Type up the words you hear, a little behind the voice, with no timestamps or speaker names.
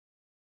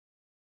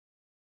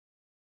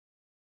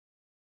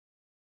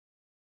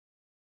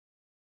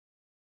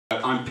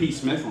I'm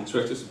PSmith on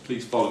Twitter, so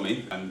please follow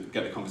me and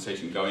get the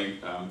conversation going.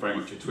 I'm very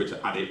much a Twitter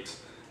addict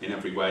in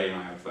every way,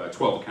 and I have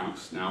 12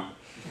 accounts now.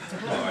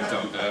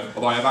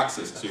 Although I have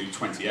access to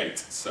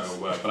 28,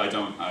 but I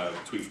don't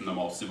tweet from them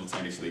all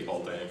simultaneously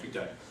all day, every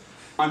day.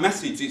 My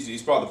message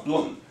is rather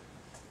blunt.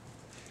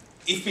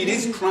 If it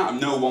is crap,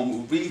 no one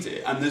will read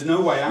it, and there's no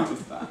way out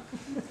of that.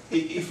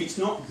 If it's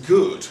not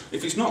good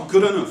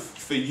enough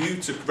for you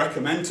to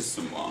recommend to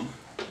someone,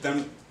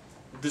 then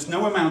there's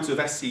no amount of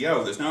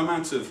SEO, there's no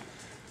amount of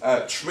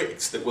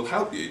tricks that will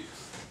help you.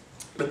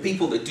 The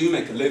people that do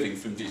make a living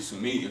from digital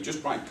media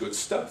just write good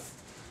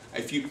stuff.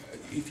 If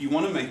you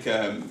want to make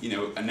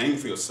a name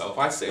for yourself,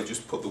 I'd say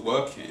just put the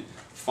work in,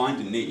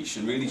 find a niche,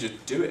 and really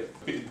just do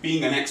it.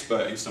 Being an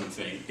expert in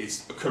something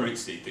is a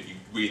currency that you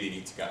really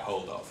need to get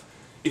hold of.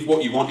 If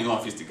what you want in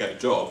life is to get a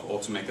job or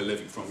to make a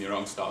living from your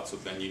own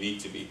startup, then you need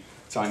to be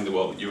telling the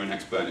world that you're an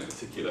expert in a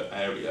particular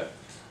area.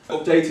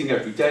 Updating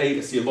every day.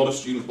 I see a lot of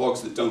student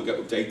blogs that don't get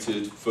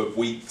updated for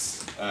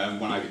weeks.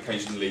 When I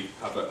occasionally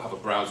have a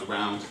browse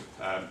around,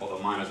 although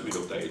mine hasn't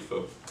been updated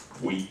for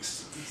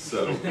weeks,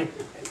 so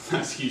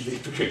that's hugely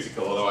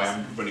hypocritical, although I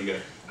am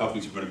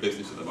helping to run a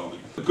business at the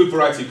moment. A good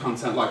variety of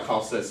content, like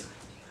Carl says,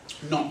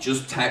 not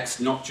just text,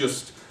 not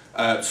just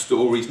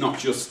stories, not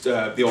just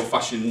the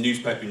old-fashioned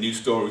newspaper news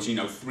stories.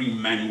 3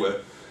 men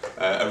were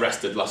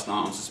arrested last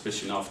night on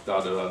suspicion of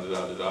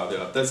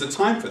da-da-da-da-da-da-da. There's a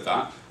time for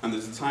that, and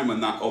there's a time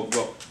when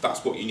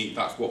that's what you need,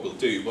 that's what we'll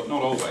do, but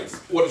not always.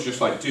 What does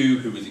Just Like do?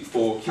 Who is it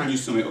for? Can you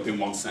sum it up in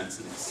one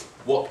sentence?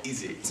 What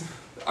is it?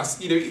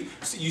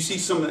 You see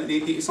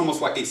it's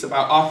almost like it's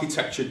about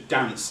architecture,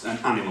 dance, and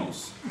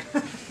animals.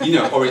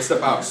 Or it's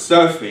about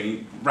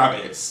surfing,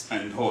 rabbits,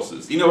 and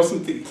horses.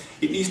 Something.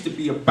 It needs to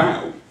be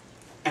about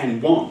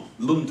N1,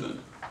 London.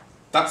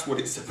 That's what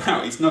it's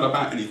about. It's not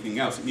about anything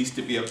else. It needs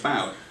to be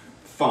about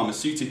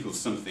pharmaceuticals,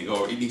 something,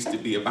 or it needs to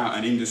be about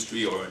an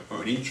industry or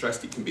an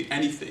interest. It can be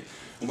anything.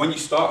 And when you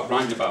start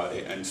writing about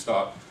it and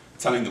start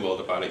telling the world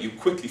about it, you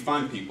quickly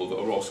find people that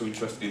are also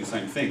interested in the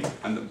same thing.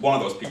 And one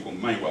of those people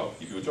may well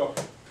give you a job.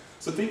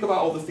 So think about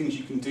all the things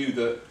you can do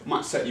that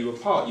might set you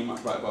apart. You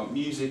might write about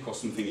music or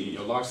something in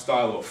your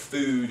lifestyle, or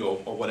food, or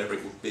whatever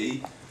it would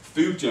be.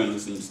 Food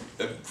journalism is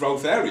a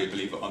growth area,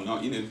 believe it or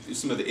not.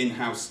 Some of the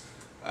in-house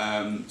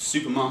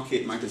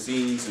supermarket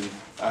magazines and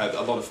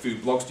a lot of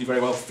food blogs do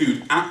very well.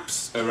 Food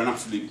apps are an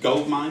absolute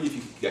goldmine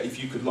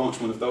if you could launch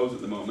one of those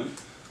at the moment.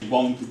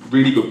 One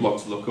really good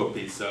blog to look up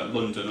is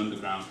London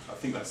Underground. I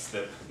think that's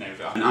the name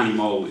of it. And Annie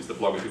Mole is the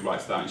blogger who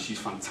writes that, and she's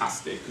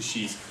fantastic because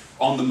she's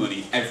on the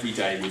money every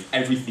day with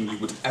everything you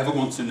would ever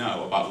want to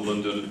know about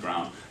London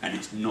Underground, and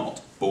it's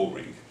not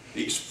boring.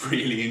 It's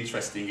really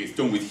interesting. It's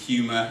done with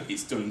humour.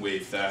 It's done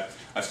with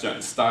a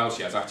certain style.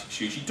 She has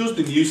attitude. She does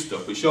the news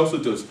stuff, but she also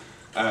does.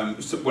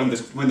 When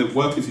the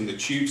workers in the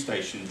tube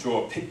station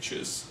draw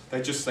pictures,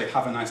 they just say,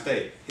 "Have a nice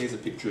day. Here's a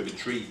picture of a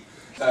tree."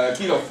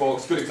 Guido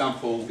Fawkes, good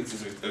example. This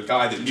is a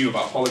guy that knew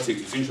about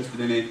politics, was interested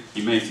in it.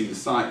 He made it in the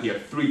site. He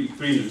had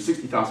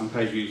 360,000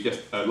 page views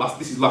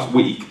this is last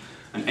week,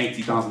 and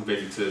 80,000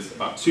 visitors,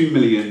 about 2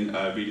 million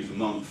readers a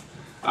month.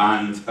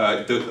 And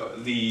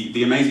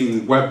the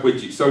amazing web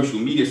widget social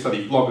media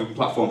study blogging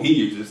platform he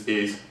uses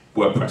is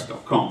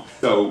WordPress.com.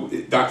 So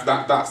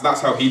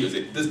that's how he does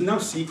it. There's no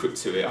secret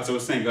to it. As I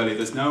was saying earlier,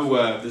 there's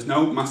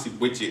no massive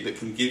widget that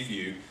can give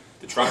you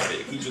the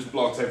traffic. He just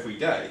blogs every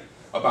day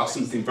about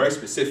something very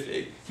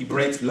specific. He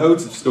breaks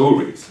loads of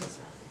stories.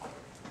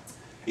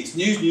 It's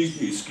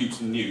news,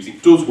 scoops and news.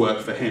 It does work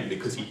for him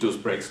because he does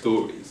break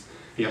stories.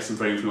 He has some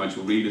very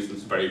influential readers and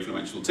some very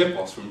influential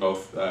tip-offs from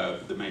both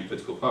the main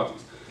political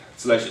parties.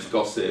 Salacious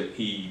gossip,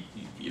 he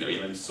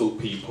insult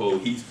people.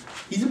 He's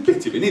a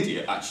bit of an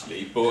idiot,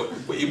 actually, but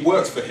it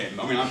works for him.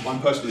 I mean, I'm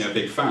personally a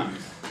big fan.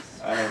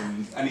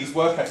 And his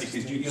work ethic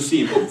is, you'll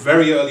see him up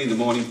very early in the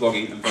morning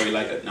blogging and very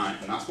late at night,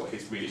 and that's what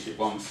his readership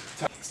wants.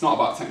 It's not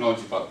about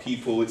technology, it's about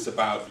people, it's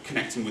about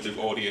connecting with the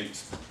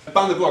audience.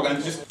 Ban the blog,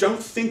 and just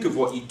don't think of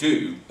what you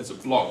do as a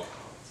blog.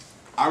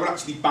 I would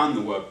actually ban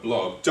the word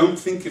blog. Don't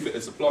think of it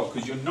as a blog,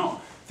 because you're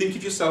not. Think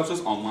of yourselves as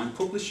online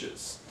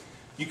publishers.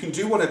 You can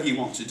do whatever you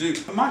want to do.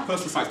 And my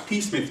personal site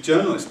is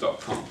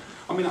psmithjournalist.com.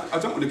 I mean, I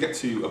don't want to get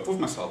too above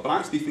myself, but I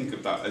actually think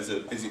of that as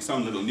its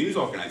own little news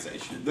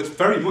organisation that's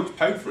very much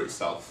paid for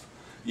itself.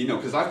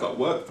 Because I've got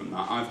work from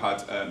that. I've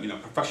had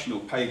professional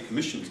paid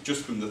commissions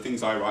just from the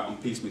things I write on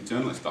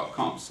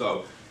psmithjournalist.com.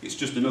 So it's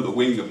just another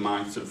wing of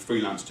my sort of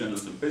freelance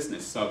journalism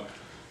business. So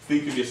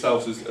think of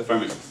yourselves as very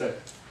much the same.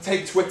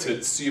 Take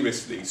Twitter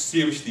seriously.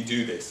 Seriously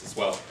do this as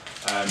well.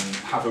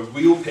 Have a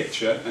real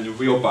picture and a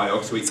real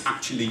bio, so it's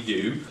actually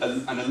you,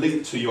 and a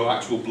link to your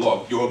actual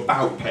blog. Your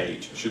about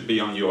page should be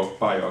on your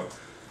bio.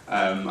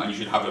 And you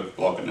should have a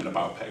blog and an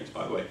about page,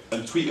 by the way.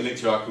 And tweet a link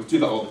to your articles, do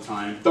that all the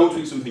time. Don't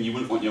tweet something you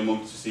wouldn't want your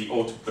mum to see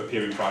or to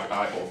appear in private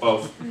eye, or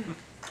both.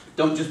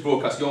 Don't just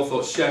broadcast your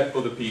thoughts, share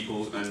other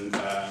people's and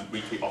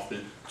retweet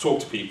often. Talk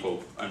to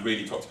people and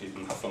really talk to people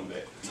and have fun with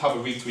it. Have a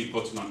retweet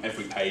button on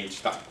every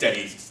page. That's dead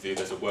easy to do.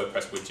 There's a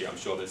WordPress widget. I'm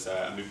sure there's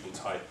a movable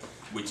type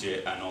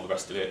widget and all the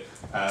rest of it.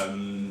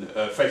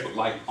 Facebook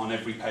like on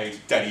every page.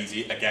 Dead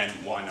easy. Again,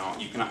 why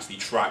not? You can actually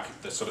track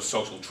the sort of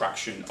social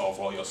traction of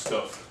all your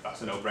stuff.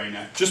 That's a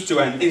no-brainer. Just to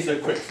end, is there a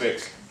quick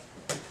fix?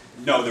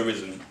 No, there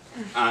isn't.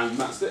 And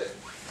that's it.